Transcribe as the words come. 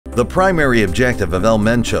The primary objective of El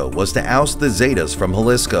Mencho was to oust the Zetas from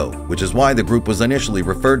Jalisco, which is why the group was initially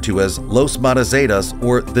referred to as Los Matazetas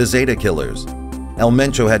or the Zeta Killers. El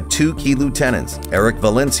Mencho had two key lieutenants, Eric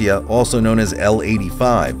Valencia, also known as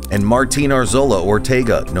L-85, and Martin Arzola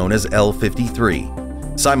Ortega, known as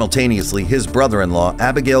L-53. Simultaneously, his brother-in-law,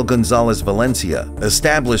 Abigail Gonzalez Valencia,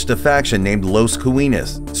 established a faction named Los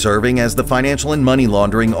Cuines, serving as the financial and money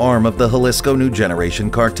laundering arm of the Jalisco New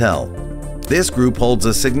Generation Cartel. This group holds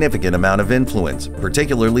a significant amount of influence,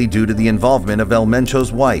 particularly due to the involvement of El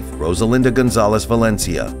Mencho's wife, Rosalinda Gonzalez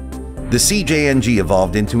Valencia. The CJNG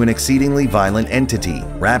evolved into an exceedingly violent entity,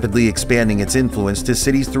 rapidly expanding its influence to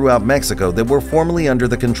cities throughout Mexico that were formerly under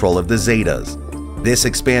the control of the Zetas. This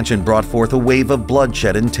expansion brought forth a wave of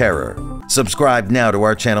bloodshed and terror. Subscribe now to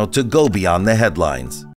our channel to go beyond the headlines.